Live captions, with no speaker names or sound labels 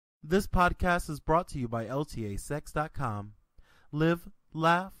This podcast is brought to you by LTAsex.com. Live,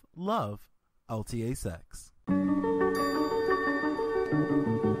 laugh, love LTA Sex.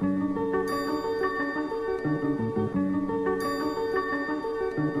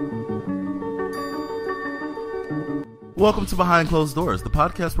 Welcome to Behind Closed Doors, the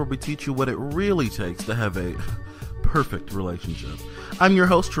podcast where we teach you what it really takes to have a perfect relationship. I'm your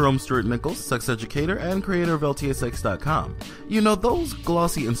host, Jerome Stewart Nichols, sex educator and creator of LTAsex.com. You know, those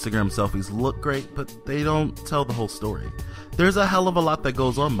glossy Instagram selfies look great, but they don't tell the whole story. There's a hell of a lot that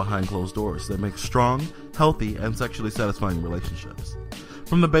goes on behind closed doors that makes strong, healthy, and sexually satisfying relationships.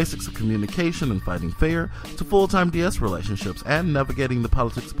 From the basics of communication and fighting fair, to full-time DS relationships and navigating the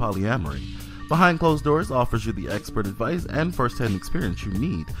politics of polyamory, Behind Closed Doors offers you the expert advice and first-hand experience you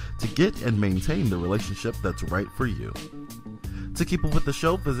need to get and maintain the relationship that's right for you. To keep up with the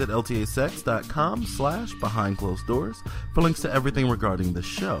show, visit ltasex.com/behindcloseddoors for links to everything regarding the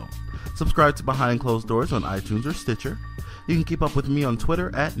show. Subscribe to Behind Closed Doors on iTunes or Stitcher. You can keep up with me on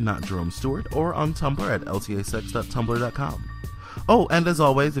Twitter at NotJeromeStewart or on Tumblr at ltasex.tumblr.com. Oh, and as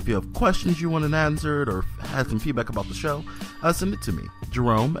always, if you have questions you want answered or have some feedback about the show, send it to me,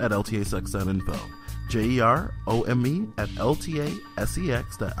 Jerome at ltasex.info, Jerome at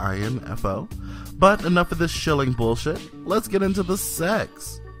ltasex.info. But enough of this shilling bullshit. Let's get into the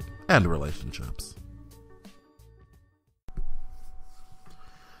sex and relationships.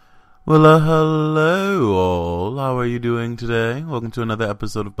 Well, hello all. How are you doing today? Welcome to another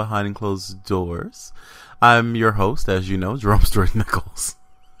episode of Behind Closed Doors. I'm your host, as you know, Jerome Stewart Nichols.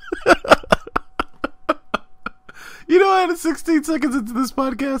 You know, I had 16 seconds into this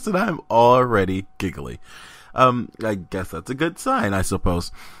podcast and I'm already giggly. I guess that's a good sign, I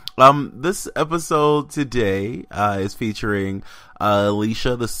suppose. This episode today is featuring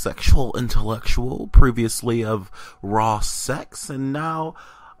Alicia, the sexual intellectual, previously of Raw Sex, and now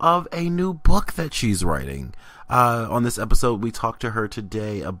of a new book that she's writing. On this episode, we talked to her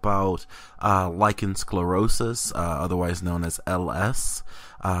today about lichen sclerosis, otherwise known as LS.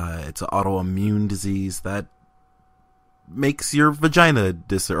 It's an autoimmune disease that makes your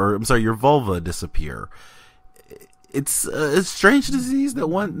your vulva disappear. It's a strange disease that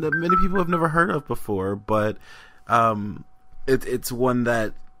many people have never heard of before, but it's one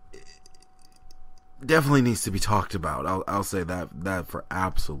that definitely needs to be talked about. I'll say that for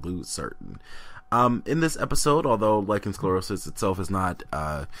absolute certain. In this episode, although lichen sclerosis itself is not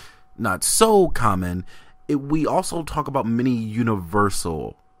so common, we also talk about many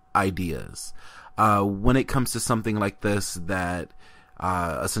universal ideas. When it comes to something like this that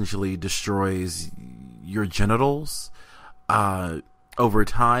essentially destroys your genitals over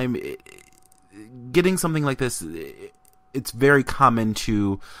time, getting something like this, it's very common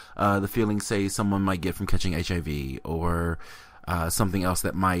to the feeling, say, someone might get from catching HIV or something else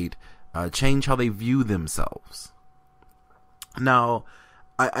that might change how they view themselves. Now,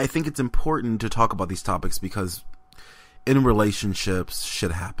 I think it's important to talk about these topics because in relationships,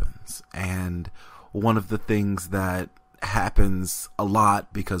 shit happens. And one of the things that happens a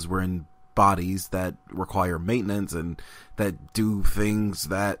lot because we're in bodies that require maintenance and that do things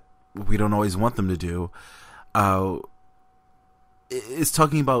that we don't always want them to do, is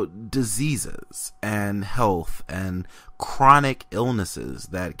talking about diseases and health and chronic illnesses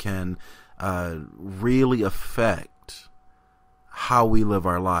that can really affect how we live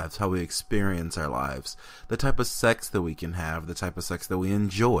our lives, how we experience our lives, the type of sex that we can have, the type of sex that we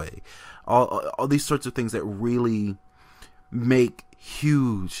enjoy, all these sorts of things that really make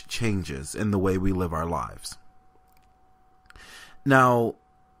huge changes in the way we live our lives. Now,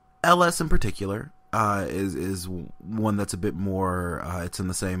 LS in particular is one that's a bit more, it's in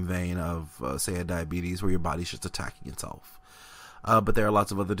the same vein of, say, a diabetes where your body's just attacking itself. But there are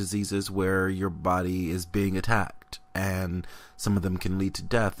lots of other diseases where your body is being attacked, and some of them can lead to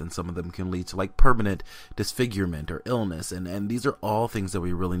death, and some of them can lead to like permanent disfigurement or illness, and these are all things that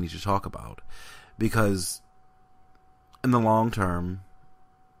we really need to talk about, because in the long term,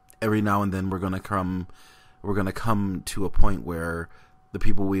 every now and then we're gonna come to a point where the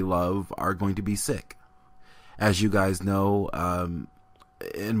people we love are going to be sick. As you guys know,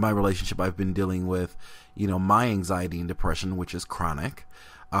 in my relationship, I've been dealing with, my anxiety and depression, which is chronic.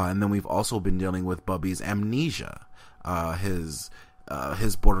 And then we've also been dealing with Bubby's amnesia, his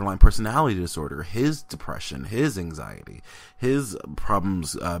borderline personality disorder, his depression, his anxiety, his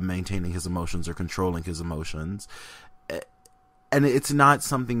problems maintaining his emotions or controlling his emotions. And it's not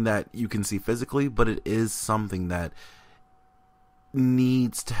something that you can see physically, but it is something that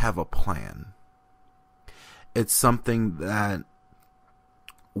needs to have a plan. It's something that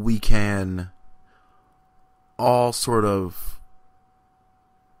we can all sort of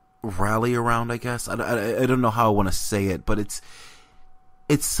rally around, I guess. I don't know how I want to say it, but it's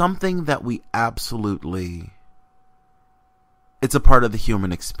something that we absolutely, it's a part of the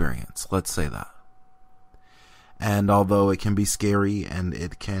human experience. Let's say that. And although it can be scary and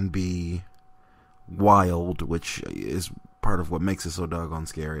it can be wild, which is part of what makes it so doggone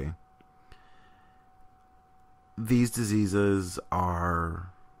scary, these diseases are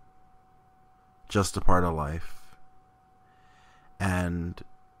just a part of life. And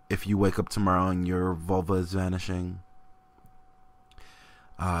if you wake up tomorrow and your vulva is vanishing,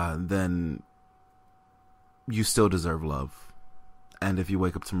 then you still deserve love. And if you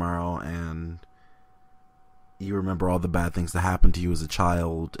wake up tomorrow and you remember all the bad things that happened to you as a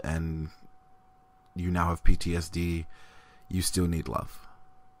child and you now have PTSD, you still need love.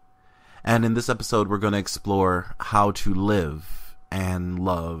 And in this episode, we're going to explore how to live and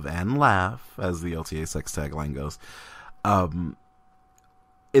love and laugh, as the LTA Sex tagline goes,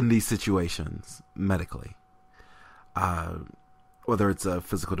 in these situations medically. Whether it's a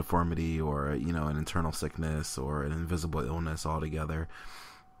physical deformity or, an internal sickness or an invisible illness altogether.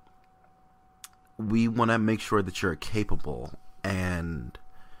 We want to make sure that you're capable and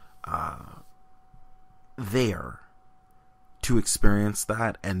there to experience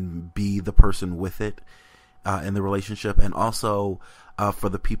that and be the person with it in the relationship. And also for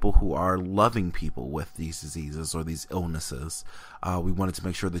the people who are loving people with these diseases or these illnesses, we wanted to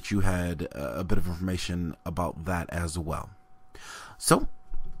make sure that you had a bit of information about that as well. So,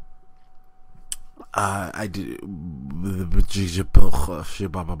 I did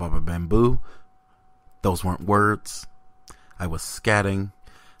bamboo. Those weren't words. I was scatting.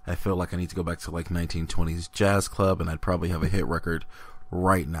 I feel like I need to go back to like 1920s jazz club, and I'd probably have a hit record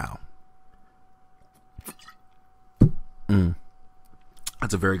right now.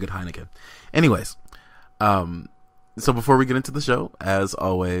 That's a very good Heineken. Anyways, so before we get into the show, as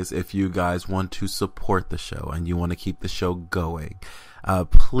always, if you guys want to support the show and you want to keep the show going,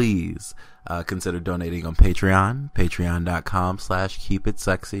 please consider donating on Patreon,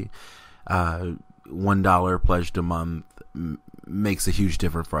 patreon.com/keepitsexy. $1 pledged a month makes a huge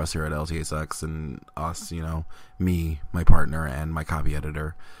difference for us here at LTSX and us, me, my partner, and my copy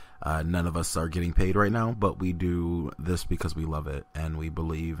editor. None of us are getting paid right now, but we do this because we love it and we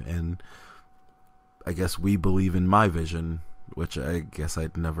believe in, I guess we believe in my vision, which I guess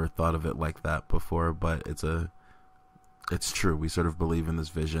I'd never thought of it like that before, but it's true. We sort of believe in this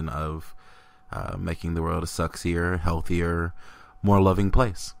vision of making the world a sexier, healthier, more loving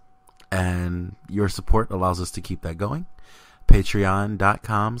place. And your support allows us to keep that going.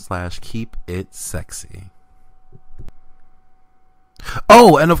 Patreon.com/keepitsexy.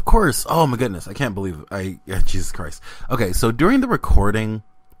 Oh, and of course, oh my goodness, I can't believe Jesus Christ. Okay, so during the recording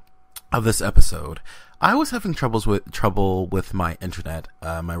of this episode, I was having trouble with my internet,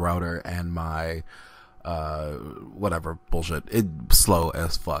 my router, and my whatever bullshit. It's slow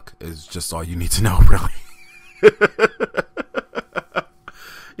as fuck is just all you need to know, really.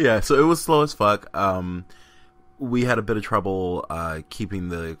 Yeah, so it was slow as fuck. We had a bit of trouble keeping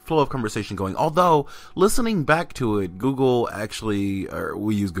the flow of conversation going. Although, listening back to it, Google actually, or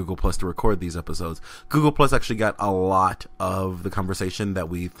we use Google Plus to record these episodes. Google Plus actually got a lot of the conversation that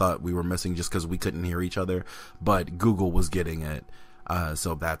we thought we were missing just because we couldn't hear each other. But Google was getting it.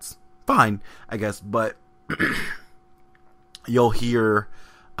 So that's fine, I guess. But you'll hear,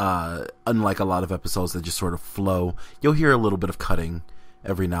 unlike a lot of episodes that just sort of flow, you'll hear a little bit of cutting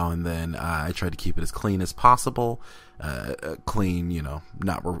every now and then. I try to keep it as clean as possible. Clean,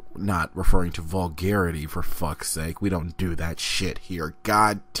 not referring to vulgarity, for fuck's sake. We don't do that shit here.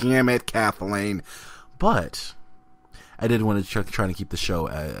 God damn it, Kathleen. But I did want to try to keep the show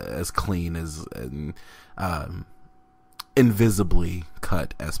as clean as invisibly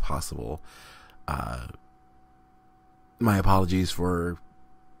cut as possible. My apologies for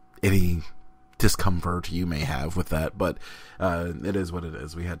any discomfort you may have with that, but it is what it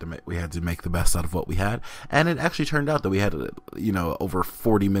is. We had to make the best out of what we had, and it actually turned out that we had over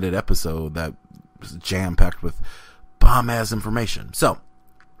 40-minute episode that was jam-packed with bomb-ass information. So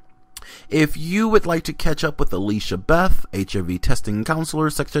if you would like to catch up with Alicia Beth, HIV testing counselor,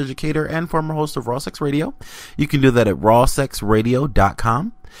 sex educator, and former host of Raw Sex Radio, you can do that at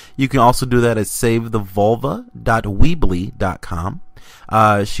rawsexradio.com. You can also do that at savethevulva.weebly.com.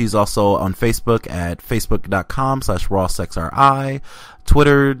 She's also on Facebook at facebook.com/rawsexri,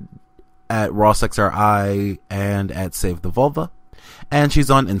 Twitter at rawsexri, and at Save the Vulva. And she's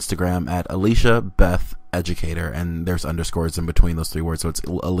on Instagram at Alicia Beth Educator, and there's underscores in between those three words, so it's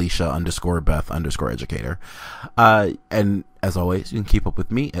Alicia_Beth_educator. And as always, you can keep up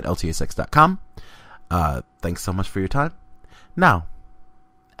with me at ltasex.com. Thanks so much for your time. Now,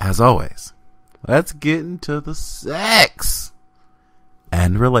 as as always, let's get into the sex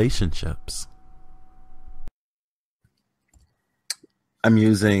and relationships. I'm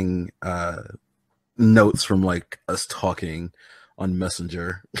using notes from like us talking on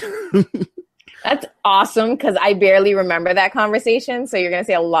Messenger. That's awesome, because I barely remember that conversation. So you're going to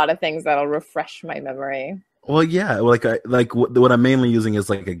say a lot of things that'll refresh my memory. Well, yeah, what I'm mainly using is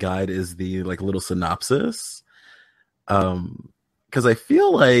like a guide is the like little synopsis. Because I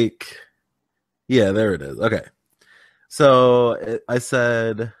feel like, yeah, there it is. Okay. So I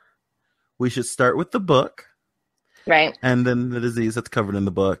said we should start with the book. Right. And then the disease that's covered in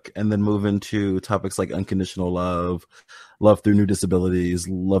the book, and then move into topics like unconditional love, love through new disabilities,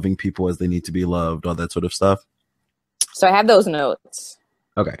 loving people as they need to be loved, all that sort of stuff. So I have those notes.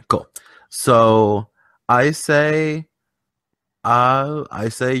 Okay, cool. So I say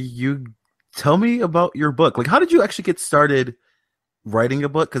you tell me about your book. Like, how did you actually get started writing a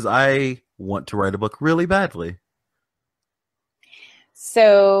book? Because I want to write a book really badly.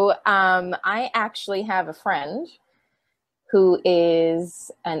 So I actually have a friend who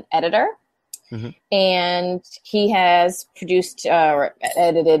is an editor, and he has produced or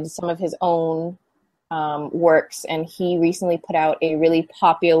edited some of his own works, and he recently put out a really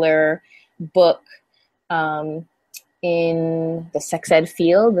popular book in the sex ed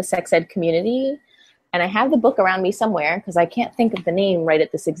field, the sex ed community. And I have the book around me somewhere because I can't think of the name right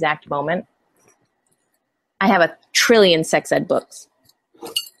at this exact moment. I have a trillion sex ed books.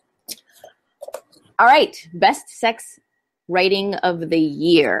 All right, best sex writing of the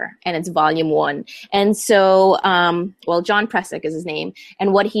year, and it's volume 1. And so, John Presick is his name,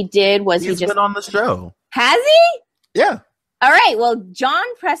 and what he did was he's been on the show. Has he? Yeah. All right, well, John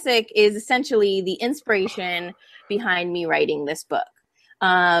Presick is essentially the inspiration behind me writing this book.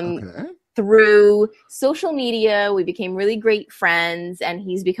 Through social media, we became really great friends, and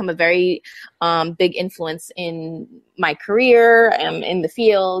he's become a very big influence in my career in the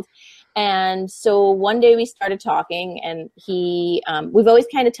field. And so one day we started talking, and we've always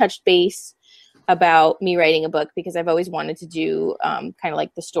kind of touched base about me writing a book, because I've always wanted to do kind of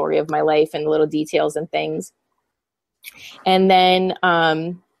like the story of my life and little details and things. And then,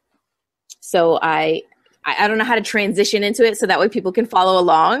 so I don't know how to transition into it so that way people can follow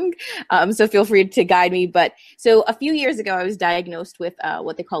along. So feel free to guide me. But so a few years ago, I was diagnosed with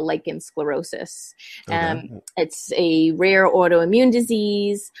what they call lichen sclerosis. It's a rare autoimmune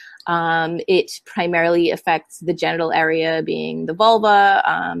disease. It primarily affects the genital area, being the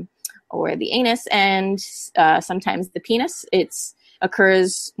vulva or the anus, and sometimes the penis. It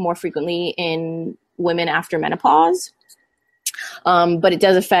occurs more frequently in women after menopause. But it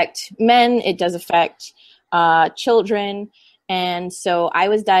does affect men. It does affect children. And so I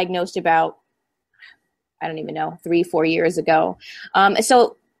was diagnosed about, I don't even know, 3-4 years ago.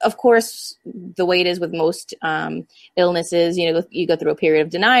 So of course, the way it is with most illnesses, you go through a period of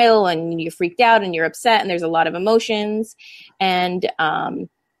denial, and you're freaked out and you're upset, and there's a lot of emotions. And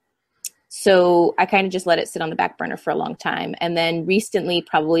so I kind of just let it sit on the back burner for a long time. And then recently,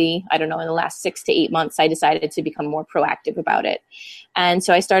 probably, I don't know, in the last 6 to 8 months, I decided to become more proactive about it. And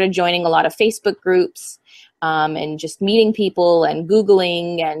so I started joining a lot of Facebook groups and just meeting people and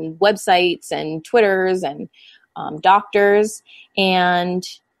Googling and websites and Twitters and doctors. And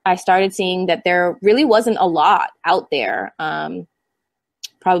I started seeing that there really wasn't a lot out there,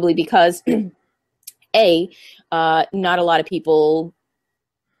 probably because, not a lot of people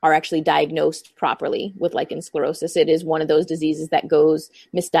are actually diagnosed properly with lichen sclerosis. It is one of those diseases that goes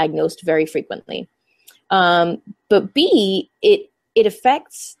misdiagnosed very frequently. But B, it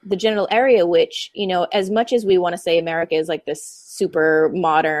affects the genital area, which, as much as we want to say America is like this super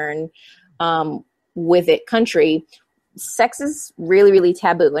modern, with it country, sex is really, really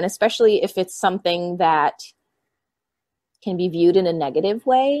taboo. And especially if it's something that can be viewed in a negative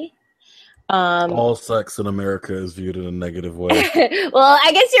way. All sex in America is viewed in a negative way. Well,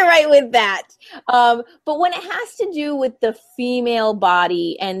 I guess you're right with that. But when it has to do with the female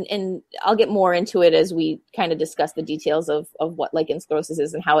body, and I'll get more into it as we kind of discuss the details of what lichen sclerosis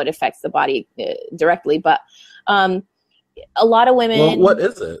is and how it affects the body directly. But a lot of women... Well, what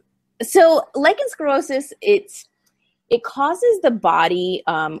is it? So lichen sclerosis, it causes the body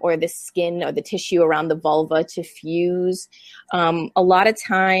or the skin or the tissue around the vulva to fuse. A lot of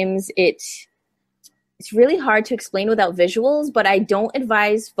times it's really hard to explain without visuals, but I don't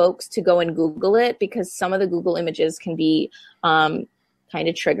advise folks to go and Google it, because some of the Google images can be kind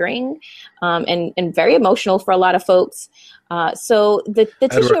of triggering and very emotional for a lot of folks. So the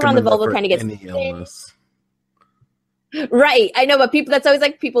tissue around the vulva kind of gets... Any illness. Right. I know, but that's always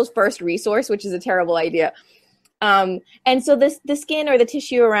like people's first resource, which is a terrible idea. And so the skin or the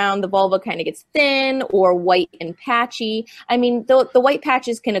tissue around the vulva kind of gets thin or white and patchy. I mean, the white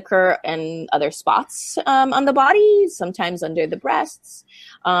patches can occur in other spots on the body, sometimes under the breasts,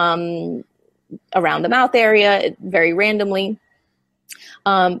 around the mouth area, very randomly.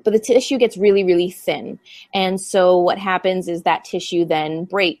 But the tissue gets really, really thin. And so what happens is that tissue then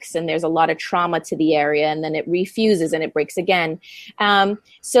breaks and there's a lot of trauma to the area, and then it refuses and it breaks again.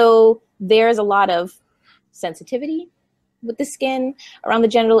 So there's a lot of sensitivity with the skin around the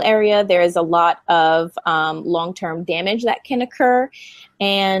genital area. There is a lot of long-term damage that can occur.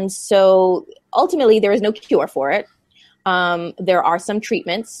 And so ultimately there is no cure for it. There are some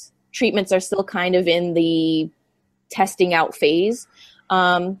treatments. Treatments are still kind of in the testing out phase.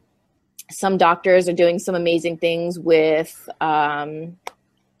 Some doctors are doing some amazing things with, now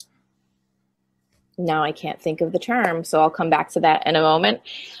I can't think of the term, so I'll come back to that in a moment.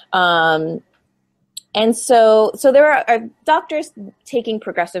 And so there are doctors taking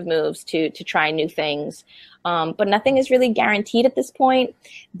progressive moves to try new things, but nothing is really guaranteed at this point.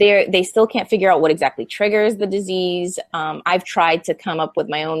 They still can't figure out what exactly triggers the disease. I've tried to come up with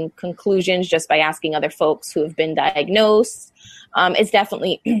my own conclusions just by asking other folks who have been diagnosed. It's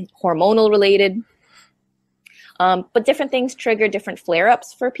definitely hormonal related, but different things trigger different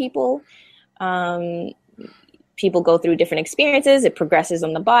flare-ups for people. People go through different experiences. It progresses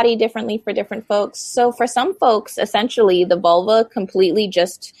on the body differently for different folks. So for some folks, essentially, the vulva completely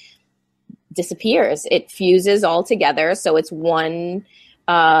just disappears. It fuses all together. So it's one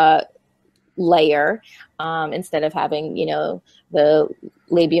layer instead of having, the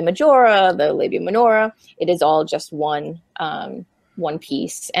labia majora, the labia minora. It is all just one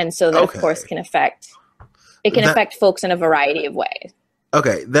piece. And so that, of course, can affect folks in a variety of ways.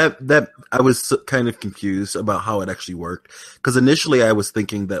 Okay, that I was kind of confused about how it actually worked, because initially I was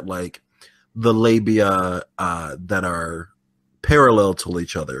thinking that like the labia that are parallel to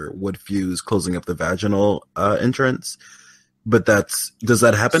each other would fuse, closing up the vaginal entrance. But does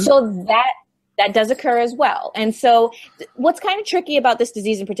that happen? So that does occur as well. And so what's kind of tricky about this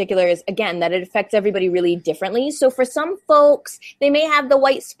disease in particular is, again, that it affects everybody really differently. So for some folks, they may have the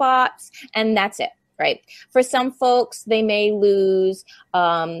white spots and that's it. Right. For some folks, they may lose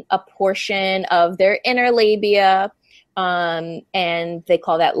a portion of their inner labia, and they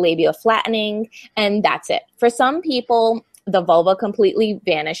call that labia flattening, and that's it. For some people, the vulva completely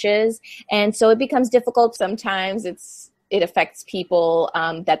vanishes, and so it becomes difficult. Sometimes it affects people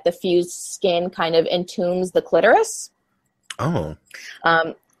that the fused skin kind of entombs the clitoris. Oh.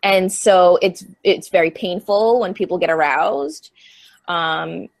 And so it's very painful when people get aroused.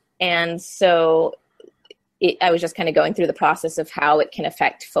 And so I was just kind of going through the process of how it can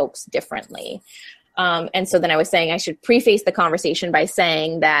affect folks differently. And so then I was saying I should preface the conversation by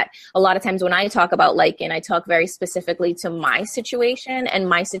saying that a lot of times when I talk about lichen, I talk very specifically to my situation, and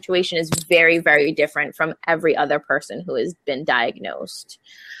my situation is very, very different from every other person who has been diagnosed.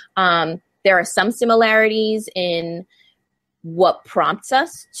 There are some similarities in what prompts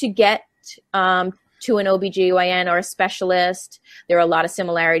us to get to an OBGYN or a specialist. There are a lot of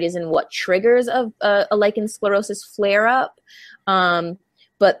similarities in what triggers a lichen sclerosus flare-up,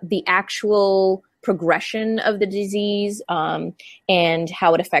 but the actual progression of the disease and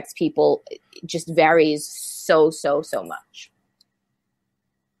how it affects people just varies so much.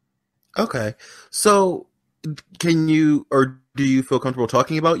 Okay. So can you, or do you feel comfortable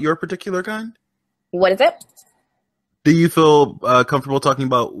talking about your particular kind? What is it? Do you feel comfortable talking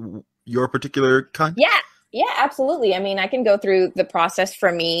about your particular kind? Yeah, absolutely. I mean, I can go through the process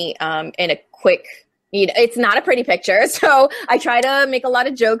for me in a quick, it's not a pretty picture. So I try to make a lot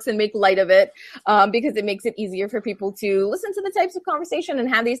of jokes and make light of it because it makes it easier for people to listen to the types of conversation and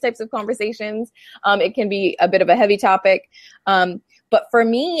have these types of conversations. It can be a bit of a heavy topic. But for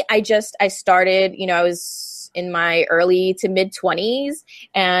me, I started, I was in my early to mid 20s,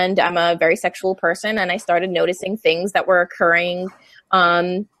 and I'm a very sexual person. And I started noticing things that were occurring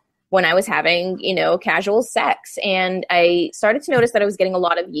when I was having, casual sex. And I started to notice that I was getting a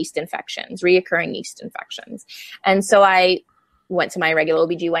lot of yeast infections, reoccurring yeast infections. And so I went to my regular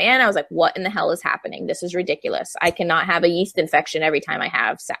OBGYN. I was like, what in the hell is happening? This is ridiculous. I cannot have a yeast infection every time I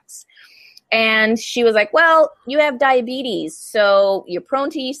have sex. And she was like, well, you have diabetes, so you're prone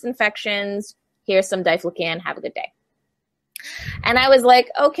to yeast infections. Here's some diflucan. Have a good day. And I was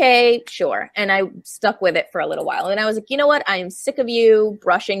like, okay, sure. And I stuck with it for a little while. And I was like, you know what? I am sick of you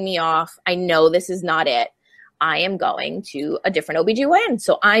brushing me off. I know this is not it. I am going to a different OBGYN.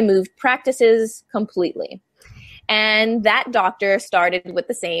 So I moved practices completely. And that doctor started with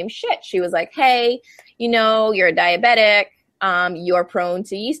the same shit. She was like, hey, you're a diabetic. You're prone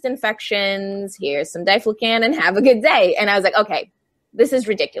to yeast infections. Here's some diflucan and have a good day. And I was like, okay, this is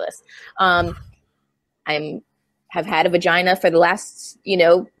ridiculous. Have had a vagina for the last,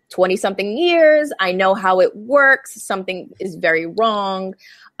 20 something years. I know how it works. Something is very wrong.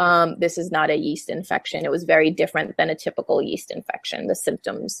 This is not a yeast infection. It was very different than a typical yeast infection, the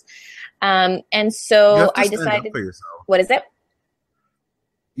symptoms. And so I decided, what is it?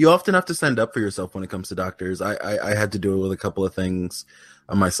 You often have to stand up for yourself when it comes to doctors. I had to do it with a couple of things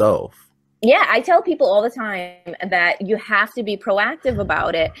myself. Yeah, I tell people all the time that you have to be proactive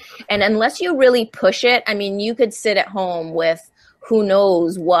about it. And unless you really push it, I mean, you could sit at home with who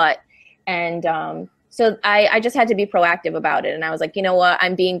knows what. And so I just had to be proactive about it. And I was like, you know what?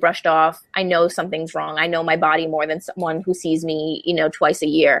 I'm being brushed off. I know something's wrong. I know my body more than someone who sees me, twice a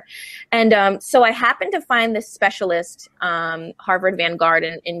year. And so I happened to find this specialist, Harvard Vanguard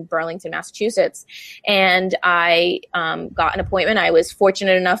in Burlington, Massachusetts. And I got an appointment. I was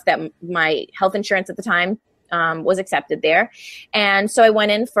fortunate enough that my health insurance at the time was accepted there. And so I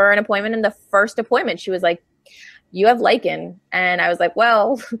went in for an appointment. And the first appointment, she was like, you have lichen. And I was like,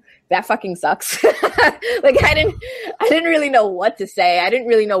 well, that fucking sucks. Like I didn't really know what to say. I didn't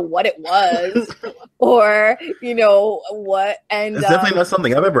really know what it was or, what. And it's definitely not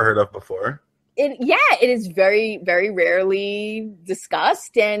something I've ever heard of before. It is very, very rarely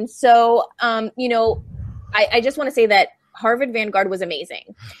discussed. And so, I just want to say that Harvard Vanguard was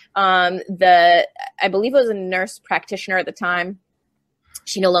amazing. I believe it was a nurse practitioner at the time.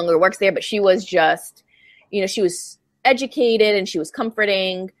 She no longer works there, but she was just, she was educated and she was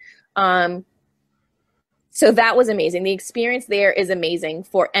comforting. So that was amazing. The experience there is amazing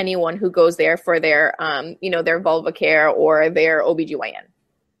for anyone who goes there for their, their vulva care or their OBGYN.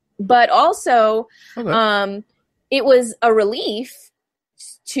 But also, okay. It was a relief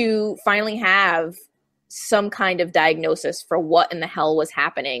to finally have some kind of diagnosis for what in the hell was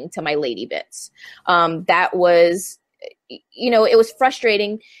happening to my lady bits. That was, it was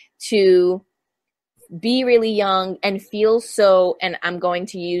frustrating to be really young and feel so, and I'm going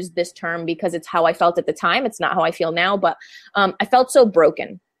to use this term because it's how I felt at the time. It's not how I feel now, but I felt so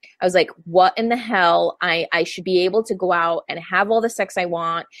broken. I was like, what in the hell? I should be able to go out and have all the sex I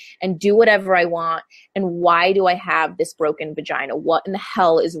want and do whatever I want. And why do I have this broken vagina? What in the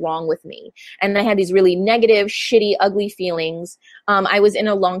hell is wrong with me? And I had these really negative, shitty, ugly feelings. I was in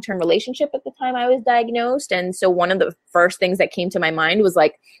a long-term relationship at the time I was diagnosed. And so one of the first things that came to my mind was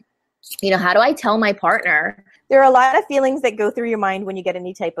like, how do I tell my partner? There are a lot of feelings that go through your mind when you get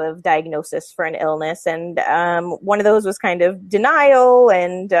any type of diagnosis for an illness. And one of those was kind of denial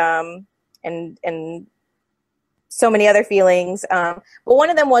and so many other feelings. But one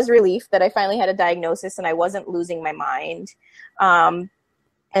of them was relief that I finally had a diagnosis and I wasn't losing my mind.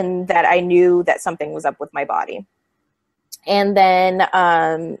 And that I knew that something was up with my body. And then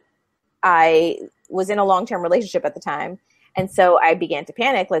I was in a long-term relationship at the time. And so I began to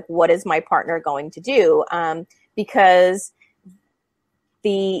panic, like, what is my partner going to do? Because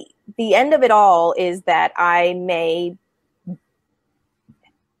the end of it all is that I may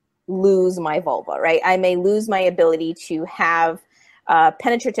lose my vulva, right? I may lose my ability to have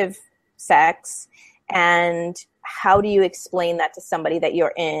penetrative sex. And how do you explain that to somebody that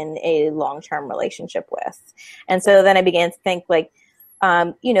you're in a long-term relationship with? And so then I began to think, like,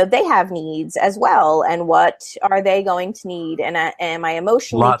 they have needs as well. And what are they going to need? And am I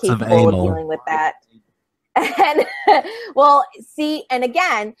emotionally capable of dealing with that? And well, see, and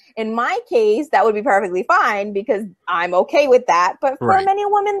again, in my case, that would be perfectly fine because I'm okay with that. But for many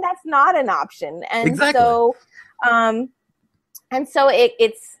women, that's not an option. And exactly. So,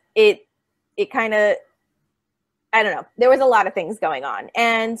 it kind of, I don't know, there was a lot of things going on.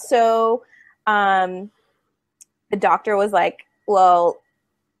 And so, the doctor was like, well,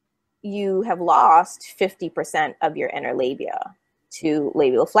 you have lost 50% of your inner labia to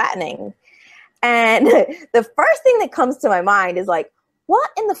labial flattening. And the first thing that comes to my mind is like, what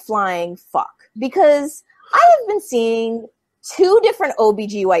in the flying fuck? Because I have been seeing 2 different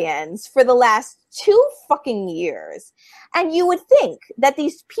OBGYNs for the last 2 fucking years. And you would think that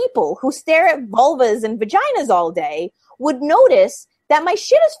these people who stare at vulvas and vaginas all day would notice that my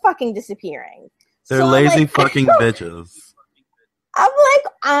shit is fucking disappearing. They're lazy fucking bitches. I'm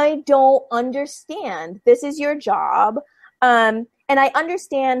like, I don't understand. This is your job. And I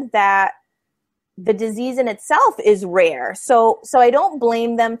understand that the disease in itself is rare. So I don't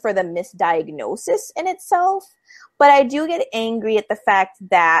blame them for the misdiagnosis in itself. But I do get angry at the fact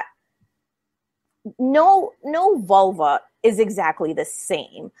that no vulva is exactly the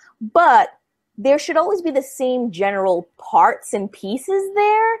same. But there should always be the same general parts and pieces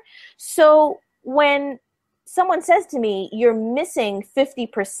there. So when someone says to me, you're missing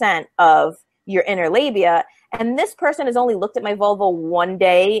 50% of your inner labia. And this person has only looked at my vulva one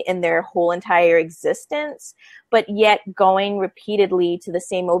day in their whole entire existence, but yet going repeatedly to the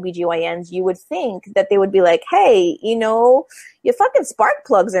same OBGYNs, you would think that they would be like, hey, you know, your fucking spark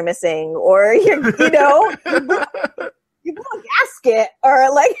plugs are missing, or you know, you blew a gasket,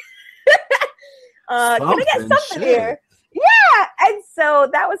 or like, can I get something here? Yeah. And so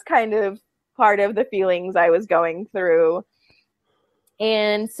that was kind of part of the feelings I was going through.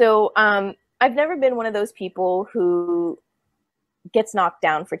 And so, I've never been one of those people who gets knocked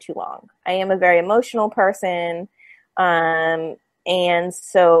down for too long. I am a very emotional person. And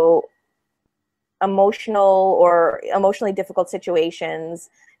so emotional or emotionally difficult situations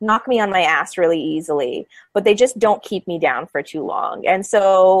knock me on my ass really easily, but they just don't keep me down for too long. And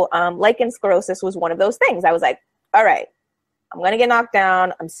so lichen sclerosis was one of those things. I was like, all right, I'm going to get knocked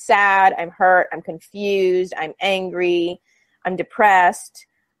down. I'm sad. I'm hurt. I'm confused. I'm angry. I'm depressed.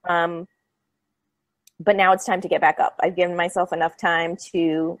 But now it's time to get back up. I've given myself enough time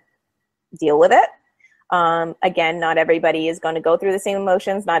to deal with it. Again, not everybody is going to go through the same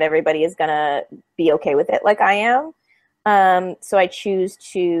emotions. Not everybody is going to be okay with it like I am. So I choose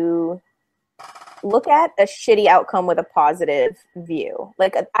to look at a shitty outcome with a positive view.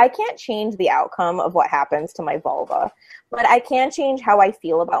 Like, I can't change the outcome of what happens to my vulva, but I can change how I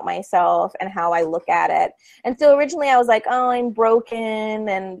feel about myself and how I look at it. And so originally I was like, oh, I'm broken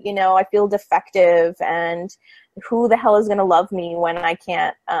and, you know, I feel defective, and who the hell is going to love me when I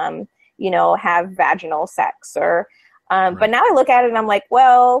can't, you know, have vaginal sex, or, right. But now I look at it and I'm like,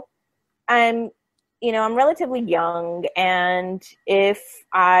 well, I'm relatively young, and if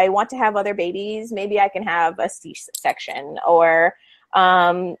I want to have other babies, maybe I can have a C-section, or,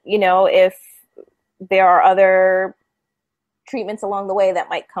 you know, if there are other treatments along the way that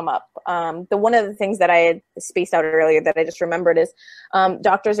might come up. One of the things that I had spaced out earlier that I just remembered is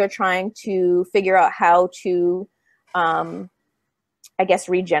doctors are trying to figure out how to, I guess,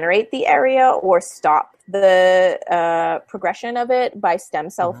 regenerate the area or stop the progression of it by stem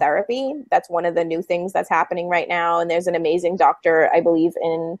cell therapy. That's one of the new things that's happening right now. And there's an amazing doctor, I believe,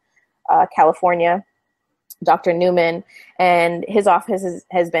 in California, Dr. Newman, and his office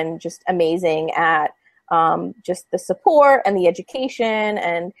has been just amazing at just the support and the education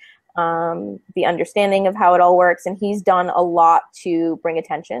and the understanding of how it all works. And he's done a lot to bring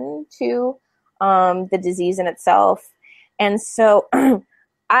attention to the disease in itself. And so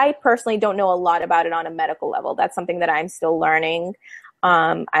I personally don't know a lot about it on a medical level. That's something that I'm still learning.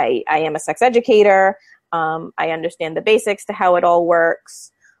 I am a sex educator. I understand the basics to how it all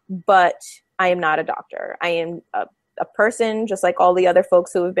works, but I am not a doctor. I am a person just like all the other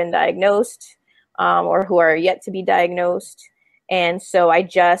folks who have been diagnosed or who are yet to be diagnosed. And so I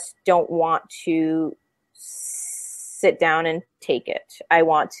just don't want to sit down and take it. I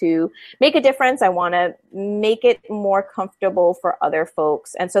want to make a difference. I want to make it more comfortable for other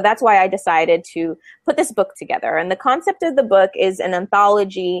folks. And so that's why I decided to put this book together. And the concept of the book is an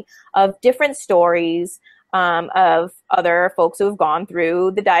anthology of different stories of other folks who have gone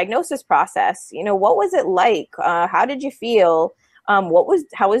through the diagnosis process. You know, what was it like? How did you feel?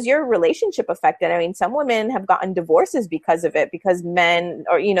 How was your relationship affected? I mean, some women have gotten divorces because of it, because men,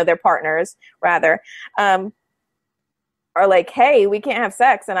 or, you know, their partners rather, are like, hey, we can't have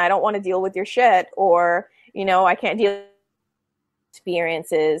sex and I don't want to deal with your shit, or, you know, I can't deal with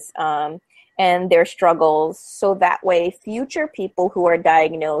experiences and their struggles. So that way future people who are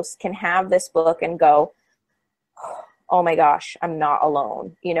diagnosed can have this book and go, oh my gosh, I'm not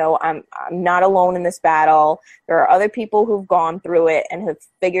alone. You know, I'm not alone in this battle. There are other people who've gone through it and have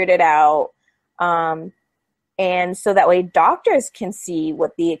figured it out. And so that way doctors can see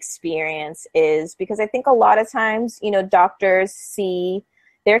what the experience is, because I think a lot of times, you know, doctors see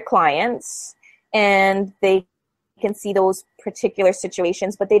their clients and they can see those particular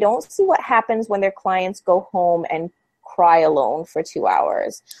situations, but they don't see what happens when their clients go home and cry alone for 2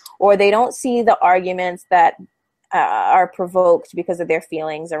 hours, or they don't see the arguments that are provoked because of their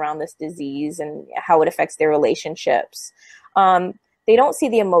feelings around this disease and how it affects their relationships. They don't see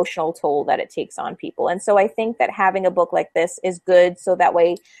the emotional toll that it takes on people. And so I think that having a book like this is good, so that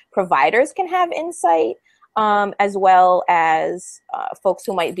way providers can have insight, as well as folks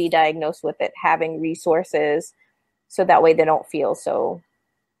who might be diagnosed with it having resources, so that way they don't feel so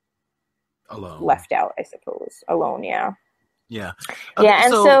alone, left out, I suppose. Alone, yeah. Yeah. Okay, yeah,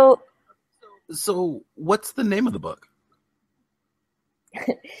 and so what's the name of the book?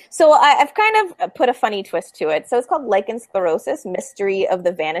 So I've kind of put a funny twist to it. So it's called Lichen Sclerosis, Mystery of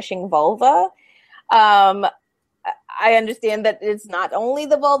the Vanishing Vulva. I understand that it's not only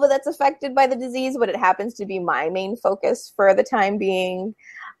the vulva that's affected by the disease, but it happens to be my main focus for the time being.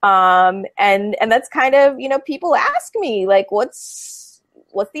 And that's kind of, people ask me like, what's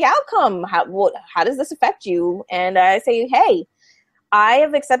the outcome? How does this affect you? And I say, hey, I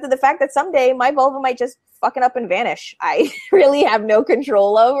have accepted the fact that someday my vulva might just fucking up and vanish. I really have no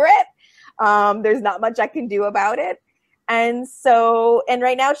control over it. There's not much I can do about it. And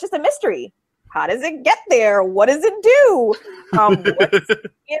right now it's just a mystery. How does it get there? What does it do? What does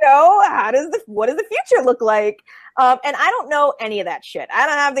the future look like? And I don't know any of that shit. I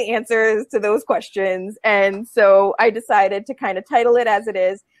don't have the answers to those questions. And so I decided to kind of title it as it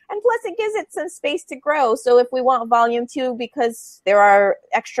is. And plus it gives it some space to grow. So if we want volume 2, because there are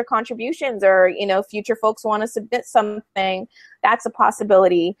extra contributions or, future folks want to submit something, that's a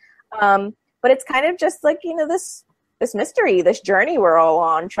possibility. But it's kind of just like, this mystery, this journey we're all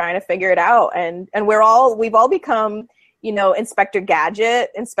on, trying to figure it out. And we've all become, Inspector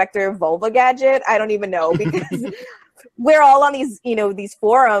Gadget, Inspector Vulva Gadget. I don't even know, because we're all on these, these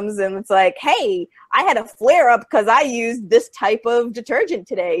forums, and it's like, hey, I had a flare up because I used this type of detergent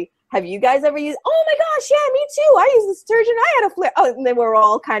today. Have you guys ever used? Oh my gosh, yeah, me too. I used this detergent. I had a flare. Oh, and then we're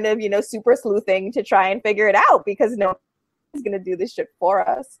all kind of, super sleuthing to try and figure it out, because no one's going to do this shit for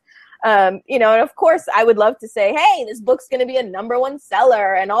us. And of course I would love to say, hey, this book's going to be a #1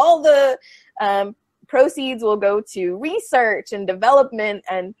 seller and all the proceeds will go to research and development.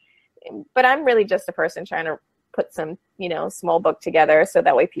 But I'm really just a person trying to put some, small book together so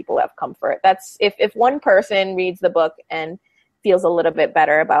that way people have comfort. That's if one person reads the book and feels a little bit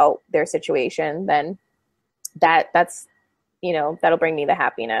better about their situation, then that's that'll bring me the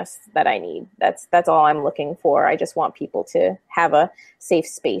happiness that I need. That's all I'm looking for. I just want people to have a safe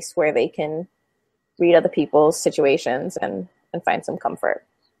space where they can read other people's situations and find some comfort.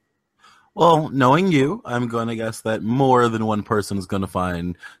 Well, knowing you, I'm going to guess that more than one person is going to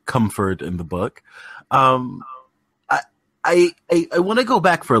find comfort in the book. I want to go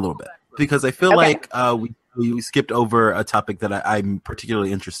back for a little bit, because I feel like we skipped over a topic that I'm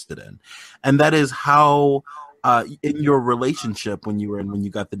particularly interested in, and that is how in your relationship when you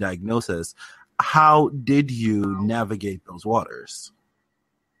got the diagnosis, how did you navigate those waters?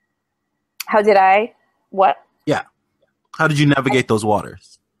 How did I? What? Yeah. How did you navigate those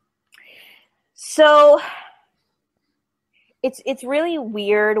waters? So it's really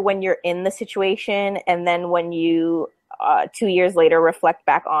weird when you're in the situation, and then when you 2 years later reflect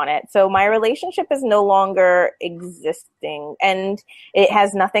back on it. So my relationship is no longer existing, and it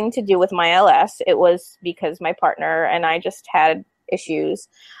has nothing to do with my LS. It was because my partner and I just had issues.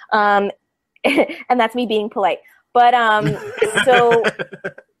 And that's me being polite. But so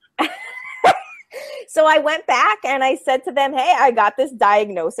so I went back and I said to them, hey, I got this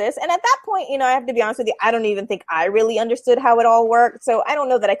diagnosis. And at that point, I have to be honest with you, I don't even think I really understood how it all worked. So I don't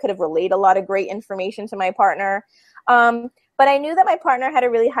know that I could have relayed a lot of great information to my partner. But I knew that my partner had a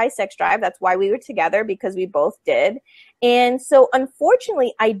really high sex drive. That's why we were together, because we both did. And so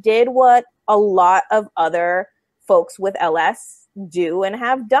unfortunately, I did what a lot of other folks with LS do and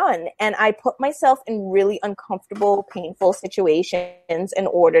have done. And I put myself in really uncomfortable, painful situations in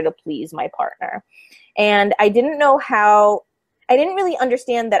order to please my partner. And I didn't really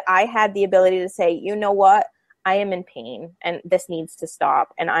understand that I had the ability to say, you know what, I am in pain and this needs to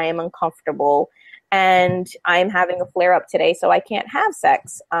stop, and I am uncomfortable and I'm having a flare up today, so I can't have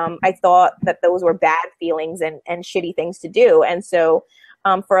sex. I thought that those were bad feelings and shitty things to do. And so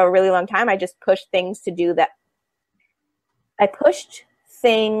for a really long time, I just pushed things to do that. I pushed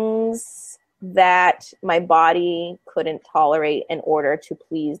things that my body couldn't tolerate in order to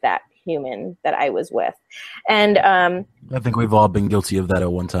please that human that I was with. And I think we've all been guilty of that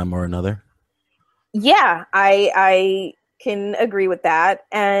at one time or another. Yeah, I can agree with that.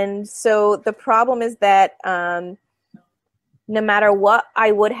 And so the problem is that no matter what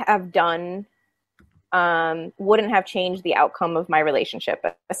I would have done, wouldn't have changed the outcome of my relationship.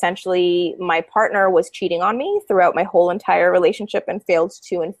 Essentially, my partner was cheating on me throughout my whole entire relationship and failed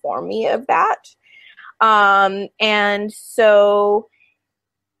to inform me of that. And so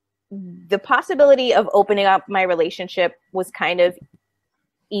the possibility of opening up my relationship was kind of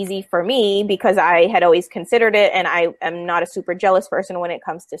easy for me because I had always considered it, and I am not a super jealous person when it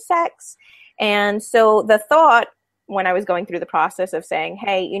comes to sex. And so the thought when I was going through the process of saying,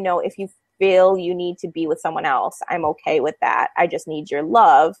 hey, if you feel you need to be with someone else, I'm okay with that. I just need your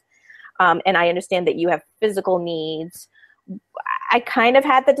love. And I understand that you have physical needs. I kind of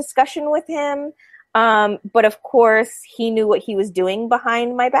had the discussion with him. But of course he knew what he was doing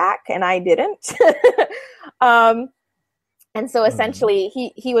behind my back and I didn't. And so essentially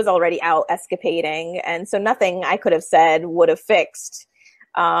he was already out escapading. And so nothing I could have said would have fixed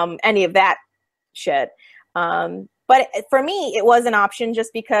any of that shit. But for me, it was an option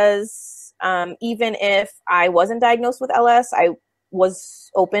just because even if I wasn't diagnosed with LS, I was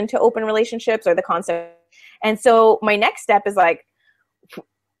open to open relationships or the concept. And so my next step is like,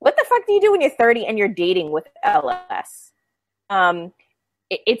 what the fuck do you do when you're 30 and you're dating with LS?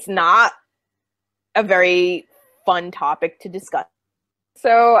 It's not a very fun topic to discuss.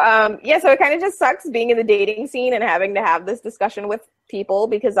 So so it kind of just sucks being in the dating scene and having to have this discussion with people,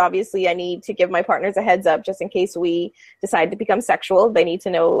 because obviously I need to give my partners a heads up just in case we decide to become sexual. They need to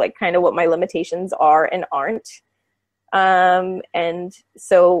know like kind of what my limitations are and aren't. And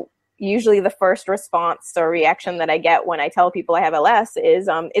so usually the first response or reaction that I get when I tell people I have LS is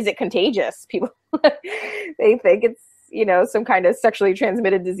it contagious? People, they think it's, some kind of sexually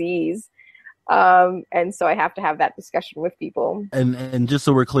transmitted disease. And so I have to have that discussion with people. And just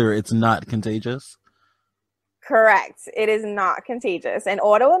so we're clear, it's not contagious? Correct. It is not contagious. An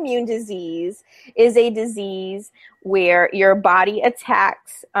autoimmune disease is a disease where your body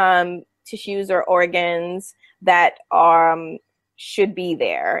attacks tissues or organs that should be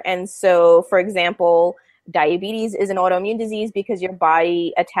there. And so, for example, diabetes is an autoimmune disease because your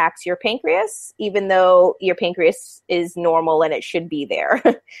body attacks your pancreas, even though your pancreas is normal and it should be there.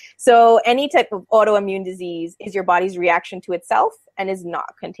 So any type of autoimmune disease is your body's reaction to itself and is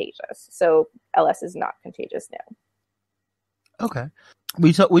not contagious. So LS is not contagious now. Okay.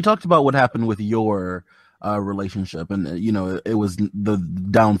 We talked about what happened with your relationship, and it was, the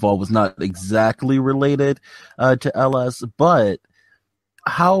downfall was not exactly related to LS, but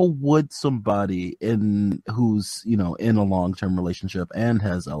how would somebody who's in a long-term relationship and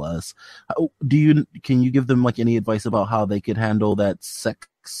has LS, can you give them like any advice about how they could handle that sex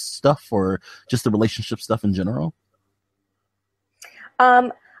stuff or just the relationship stuff in general?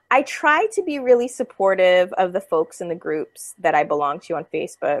 I try to be really supportive of the folks in the groups that I belong to on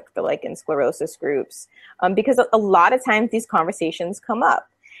Facebook, the lichen sclerosis groups, because a lot of times these conversations come up.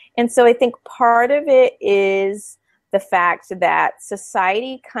 And so I think part of it is the fact that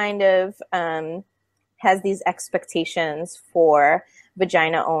society kind of has these expectations for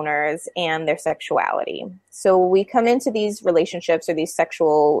vagina owners and their sexuality. So we come into these relationships or these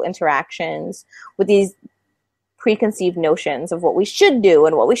sexual interactions with these preconceived notions of what we should do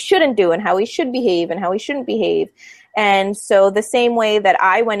and what we shouldn't do and how we should behave and how we shouldn't behave. And so the same way that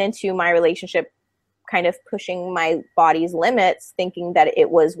I went into my relationship kind of pushing my body's limits, thinking that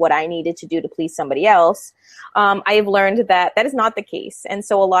it was what I needed to do to please somebody else, I've learned that that is not the case. And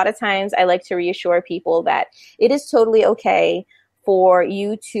so a lot of times I like to reassure people that it is totally okay for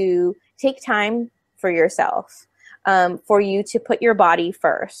you to take time for yourself, for you to put your body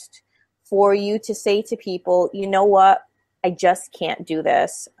first, for you to say to people, you know what, I just can't do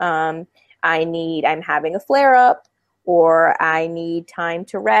this. I'm having a flare up, or I need time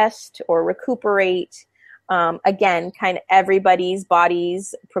to rest or recuperate. Again, kind of everybody's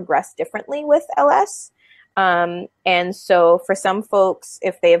bodies progress differently with LS. And so for some folks,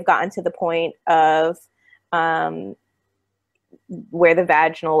 if they have gotten to the point of where the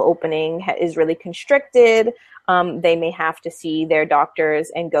vaginal opening is really constricted, they may have to see their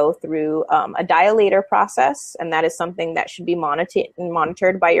doctors and go through a dilator process. And that is something that should be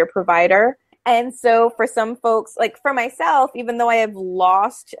monitored by your provider. And so for some folks, like for myself, even though I have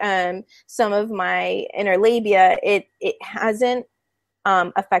lost some of my inner labia, it hasn't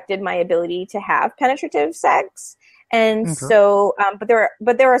affected my ability to have penetrative sex. And okay. So,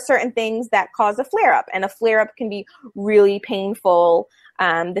 but there are certain things that cause a flare up, and a flare up can be really painful.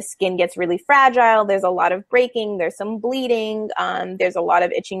 The skin gets really fragile. There's a lot of breaking. There's some bleeding. There's a lot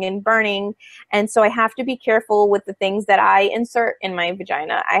of itching and burning. And so I have to be careful with the things that I insert in my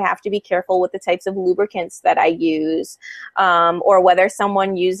vagina. I have to be careful with the types of lubricants that I use, or whether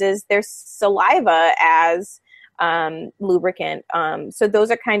someone uses their saliva as lubricant. So those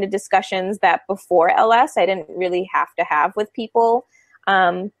are kind of discussions that before LS, I didn't really have to have with people.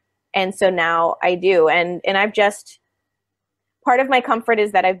 And so now I do. And I've just, part of my comfort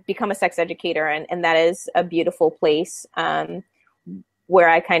is that I've become a sex educator, and that is a beautiful place where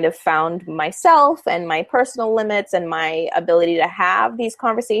I kind of found myself and my personal limits and my ability to have these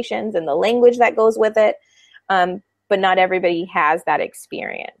conversations and the language that goes with it. But not everybody has that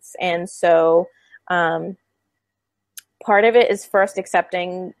experience. And so part of it is first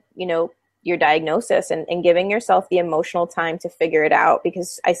accepting, your diagnosis and giving yourself the emotional time to figure it out,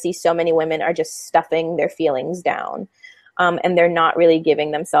 because I see so many women are just stuffing their feelings down. And they're not really giving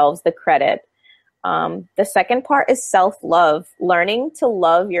themselves the credit The second part is self-love. Learning to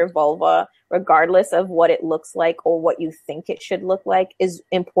love your vulva, regardless of what it looks like or what you think it should look like, is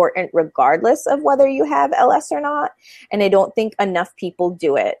important regardless of whether you have LS or not. And I don't think enough people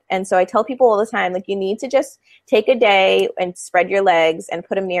do it. And so I tell people all the time, like, you need to just take a day and spread your legs and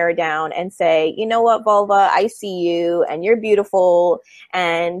put a mirror down and say, you know what, vulva, I see you and you're beautiful.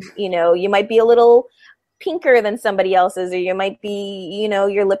 And, you know, you might be a little pinker than somebody else's, or you might be, you know,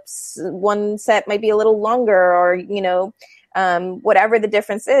 your lips, one set might be a little longer, or, you know, whatever the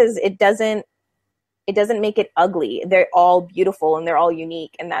difference is, it doesn't make it ugly. They're all beautiful and they're all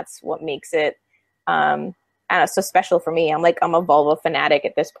unique. And that's what makes it, I don't know, so special for me. I'm a vulva fanatic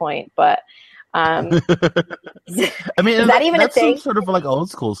at this point, but, I mean, is that even that's a thing? some sort of like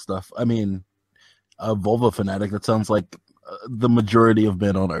old school stuff. I mean, a vulva fanatic, that sounds like the majority of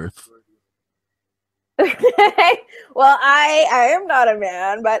men on earth. Well, I am not a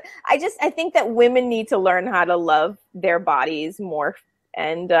man, but I think that women need to learn how to love their bodies more.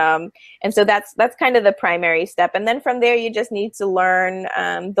 And so that's kind of the primary step. And then from there, you just need to learn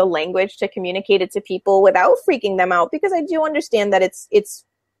the language to communicate it to people without freaking them out, because I do understand that it's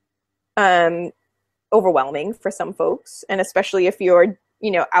overwhelming for some folks, and especially if you're, you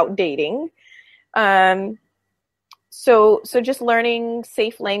know, out dating. So just learning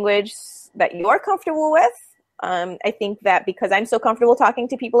safe language that you're comfortable with. I think that because I'm so comfortable talking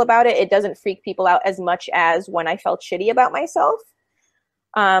to people about it, it doesn't freak people out as much as when I felt shitty about myself.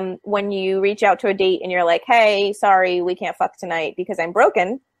 When you reach out to a date and you're like, hey, sorry, we can't fuck tonight because I'm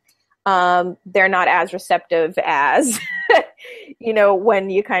broken. They're not as receptive as, you know, when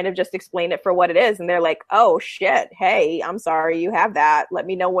you kind of just explain it for what it is. And they're like, oh shit, hey, I'm sorry you have that. Let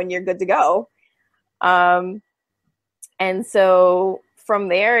me know when you're good to go. And so from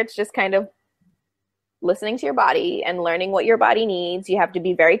there, it's just kind of listening to your body and learning what your body needs. You have to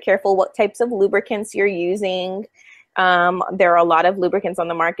be very careful what types of lubricants you're using. There are a lot of lubricants on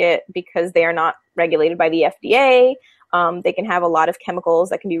the market because they are not regulated by the FDA. They can have a lot of chemicals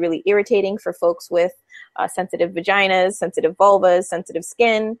that can be really irritating for folks with sensitive vaginas, sensitive vulvas, sensitive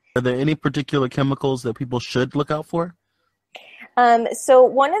skin. Are there any particular chemicals that people should look out for? So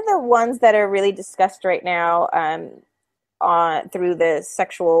one of the ones that are really discussed right now through the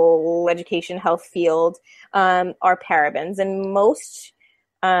sexual education health field are parabens. And most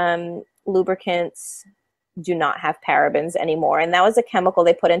lubricants do not have parabens anymore. And that was a chemical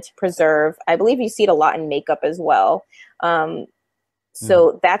they put in to preserve. I believe you see it a lot in makeup as well.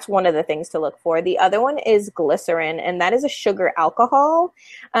 So that's one of the things to look for. The other one is glycerin, and that is a sugar alcohol.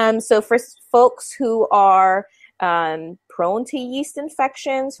 So for folks who are prone to yeast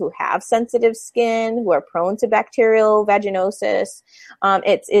infections, who have sensitive skin, who are prone to bacterial vaginosis,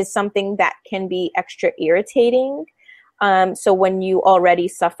 it is something that can be extra irritating. So when you already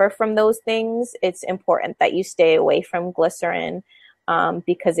suffer from those things, it's important that you stay away from glycerin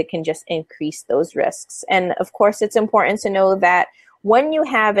because it can just increase those risks. And of course, it's important to know that when you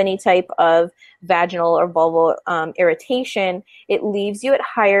have any type of vaginal or vulval irritation, it leaves you at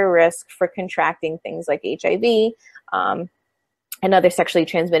higher risk for contracting things like HIV and other sexually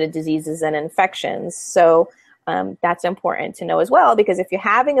transmitted diseases and infections. So that's important to know as well, because if you're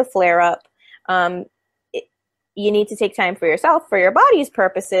having a flare-up, you need to take time for yourself, for your body's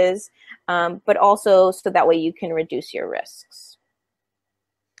purposes, but also so that way you can reduce your risks.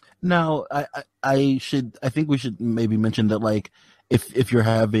 Now, I think we should maybe mention that, like, if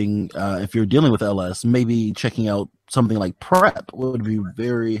you're dealing with LS, maybe checking out something like PrEP would be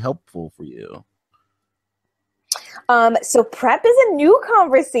very helpful for you. So PrEP is a new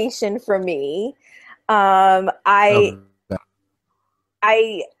conversation for me. I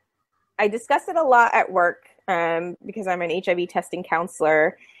discuss it a lot at work because I'm an HIV testing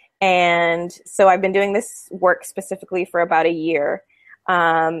counselor. And so I've been doing this work specifically for about a year.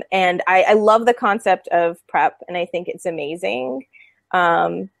 And I love the concept of PrEP, and I think it's amazing.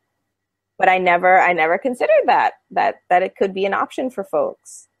 But I never considered that it could be an option for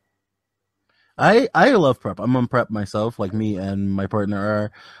folks. I love PrEP. I'm on PrEP myself, like me and my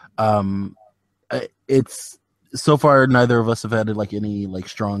partner are. It's so far neither of us have had like any like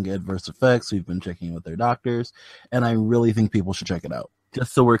strong adverse effects. We've been checking with their doctors, and I really think people should check it out.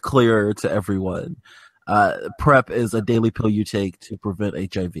 Just so we're clear to everyone, PrEP is a daily pill you take to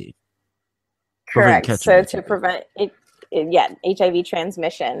prevent HIV. Correct. So to prevent it. Yeah, HIV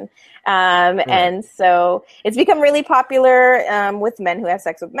transmission. Right. And so it's become really popular with men who have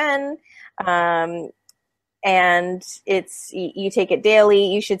sex with men. And you take it daily.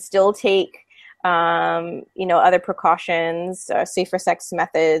 You should still take, other precautions, safer sex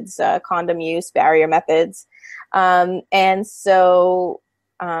methods, condom use, barrier methods. And so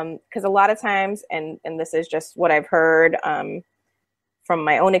Because a lot of times, and this is just what I've heard from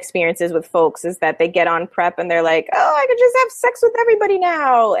my own experiences with folks, is that they get on PrEP and they're like, oh, I could just have sex with everybody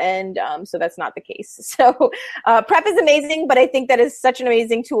now. And so that's not the case. So PrEP is amazing, but I think that is such an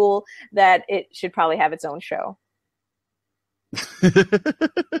amazing tool that it should probably have its own show.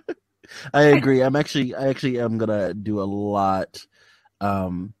 I agree. I actually am gonna do a lot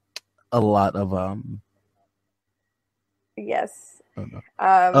of Yes.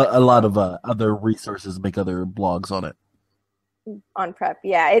 a lot of other resources, make other blogs on it. On PrEP,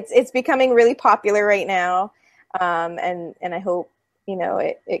 yeah, it's becoming really popular right now, and I hope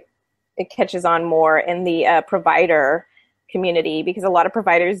it catches on more in the provider community, because a lot of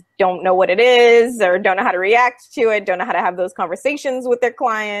providers don't know what it is or don't know how to react to it, don't know how to have those conversations with their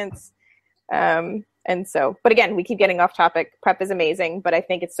clients. And so, but again, we keep getting off topic. PrEP is amazing, but I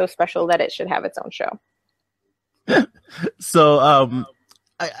think it's so special that it should have its own show. So,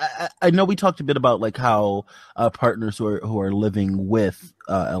 I know we talked a bit about like how partners who are living with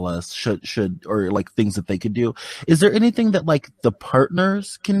LS should or like things that they could do. Is there anything that like the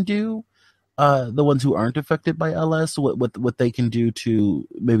partners can do, the ones who aren't affected by LS, what they can do to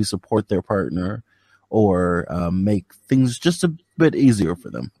maybe support their partner or make things just a bit easier for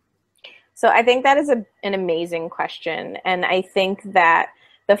them? So I think that is an amazing question. And I think that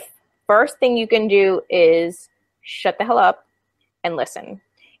the first thing you can do is shut the hell up and listen.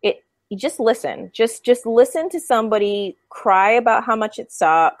 You just listen. Just listen to somebody cry about how much it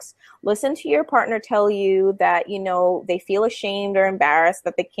sucks. Listen to your partner tell you that, they feel ashamed or embarrassed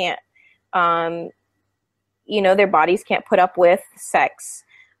that they can't, their bodies can't put up with sex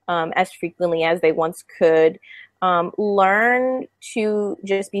as frequently as they once could. Learn to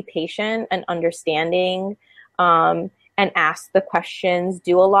just be patient and understanding, and ask the questions,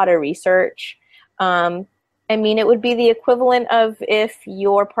 do a lot of research. It would be the equivalent of if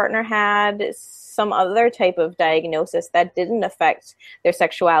your partner had some other type of diagnosis that didn't affect their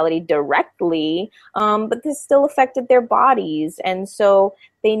sexuality directly, but this still affected their bodies. And so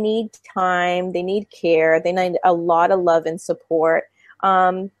they need time, they need care, they need a lot of love and support.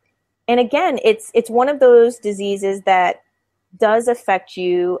 And again, it's one of those diseases that does affect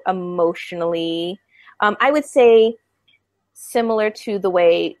you emotionally. I would say similar to the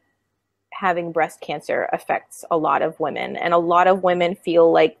way having breast cancer affects a lot of women. And a lot of women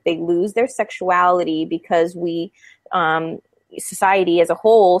feel like they lose their sexuality because society as a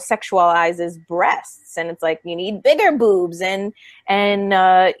whole sexualizes breasts. And it's like, you need bigger boobs and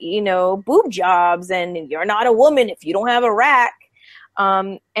boob jobs, and you're not a woman if you don't have a rack.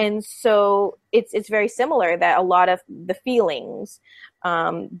 And so it's very similar that a lot of the feelings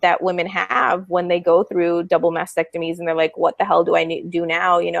that women have when they go through double mastectomies and they're like, what the hell do I do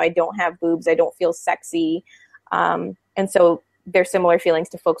now? I don't have boobs. I don't feel sexy. And so there's similar feelings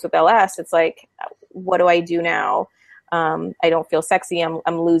to folks with LS. It's like, what do I do now? I don't feel sexy. I'm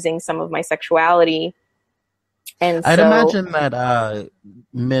losing some of my sexuality. And I'd imagine that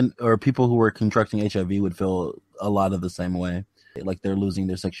men or people who are contracting HIV would feel a lot of the same way. Like they're losing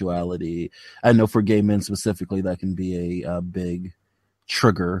their sexuality. I know for gay men specifically, that can be a big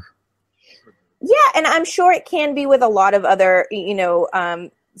trigger. Yeah, and I'm sure it can be with a lot of other,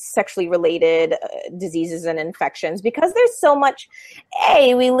 sexually related diseases and infections, because there's so much.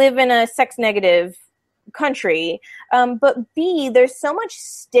 A, we live in a sex negative country, but B, there's so much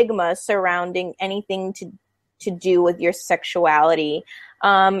stigma surrounding anything to do with your sexuality,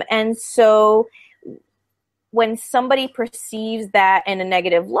 and so when somebody perceives that in a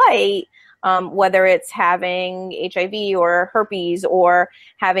negative light, whether it's having HIV or herpes or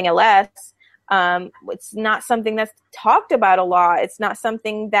having LS, it's not something that's talked about a lot. It's not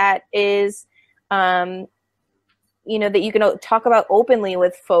something that is, that you can talk about openly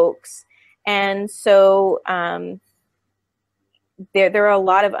with folks. And so there are a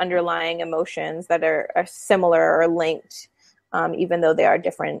lot of underlying emotions that are similar or linked, even though they are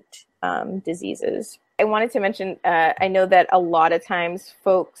different diseases. I wanted to mention, I know that a lot of times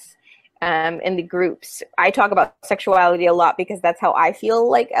folks in the groups, I talk about sexuality a lot because that's how I feel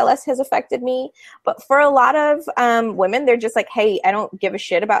like LS has affected me. But for a lot of women, they're just like, hey, I don't give a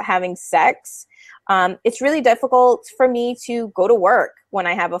shit about having sex. It's really difficult for me to go to work when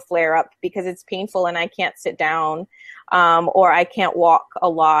I have a flare up because it's painful and I can't sit down, or I can't walk a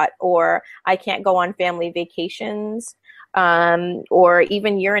lot, or I can't go on family vacations. Or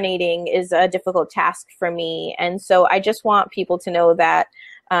even urinating is a difficult task for me. And so I just want people to know that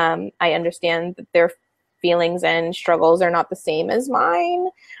I understand that their feelings and struggles are not the same as mine.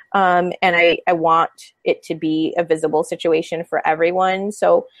 And I want it to be a visible situation for everyone.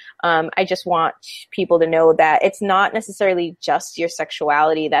 So I just want people to know that it's not necessarily just your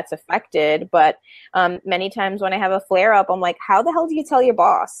sexuality that's affected, but many times when I have a flare up, I'm like, how the hell do you tell your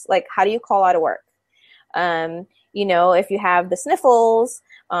boss? Like, how do you call out of work? You know, if you have the sniffles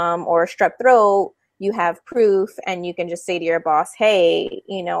or strep throat, you have proof, and you can just say to your boss, hey,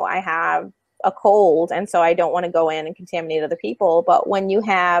 you know, I have a cold, and so I don't want to go in and contaminate other people. But when you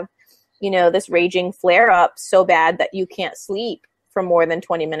have, you know, this raging flare up so bad that you can't sleep for more than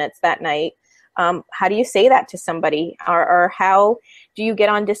 20 minutes that night, how do you say that to somebody? Or how do you get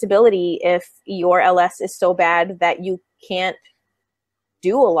on disability if your LS is so bad that you can't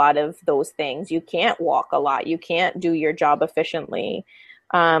do a lot of those things? You can't walk a lot. You can't do your job efficiently.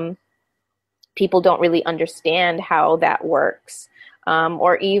 People don't really understand how that works.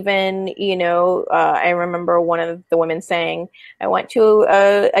 Or even, you know, I remember one of the women saying, I went to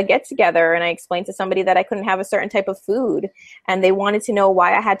a get together and I explained to somebody that I couldn't have a certain type of food, and they wanted to know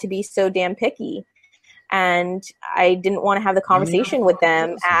why I had to be so damn picky. And I didn't want to have the conversation with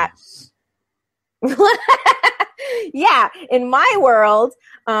them at, yeah, in my world,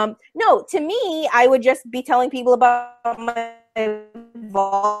 no, to me, I would just be telling people about my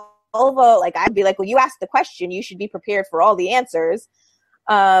vulva. Like, I'd be like, well, you asked the question, you should be prepared for all the answers.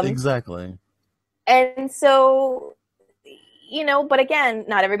 Exactly. And so, you know, but again,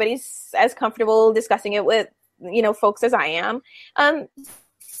 not everybody's as comfortable discussing it with, you know, folks as I am.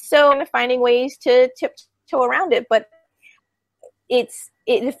 So I'm finding ways to tiptoe around it, but it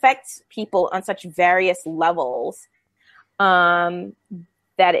affects people on such various levels that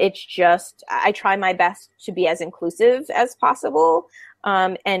it's just, I try my best to be as inclusive as possible,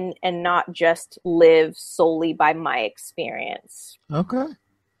 and not just live solely by my experience. Okay.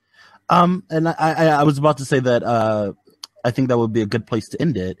 And I was about to say that I think that would be a good place to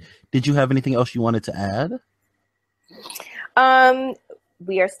end it. Did you have anything else you wanted to add?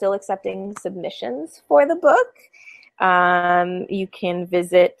 We are still accepting submissions for the book. You can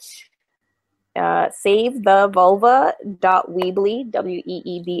visit savethevulva.weebly,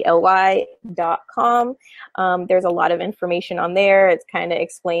 weebly.com. There's a lot of information on there. It kind of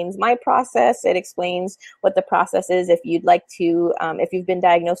explains my process. It explains what the process is if you'd like to, if you've been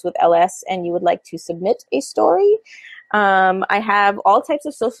diagnosed with LS and you would like to submit a story. I have all types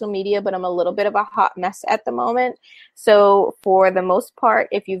of social media, but I'm a little bit of a hot mess at the moment. So for the most part,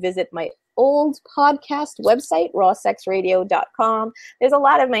 if you visit my old podcast website, rawsexradio.com, there's a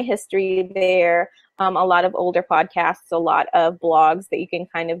lot of my history there, a lot of older podcasts, a lot of blogs that you can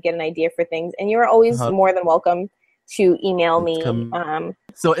kind of get an idea for things. And you're always more than welcome to email me.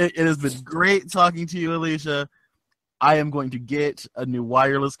 So it has been great talking to you, Alicia. I am going to get a new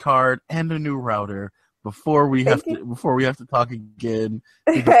wireless card and a new router before we have to talk again,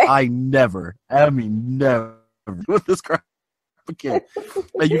 because I never with this crap again.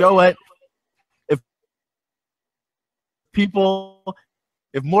 And you know what?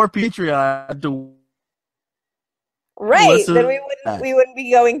 If more Patreon do right, then we wouldn't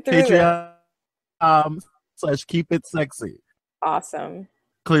be going through Patreon / keep it sexy. Awesome.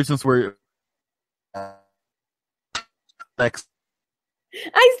 Clearly, since we're sex.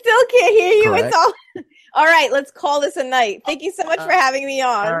 I still can't hear you. Correct. It's all right. Let's call this a night. Thank you so much for having me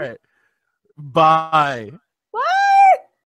on. All right. Bye. Bye.